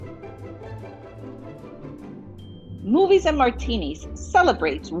Movies and Martinis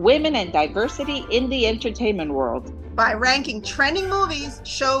celebrates women and diversity in the entertainment world by ranking trending movies,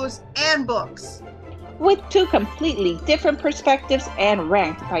 shows, and books. with two completely different perspectives and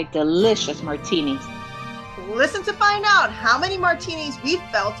ranked by delicious martinis. Listen to find out how many martinis we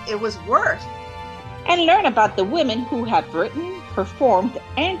felt it was worth. And learn about the women who have written, performed,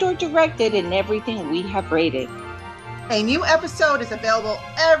 and/or directed in everything we have rated. A new episode is available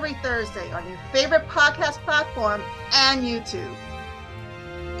every Thursday on your favorite podcast platform and YouTube.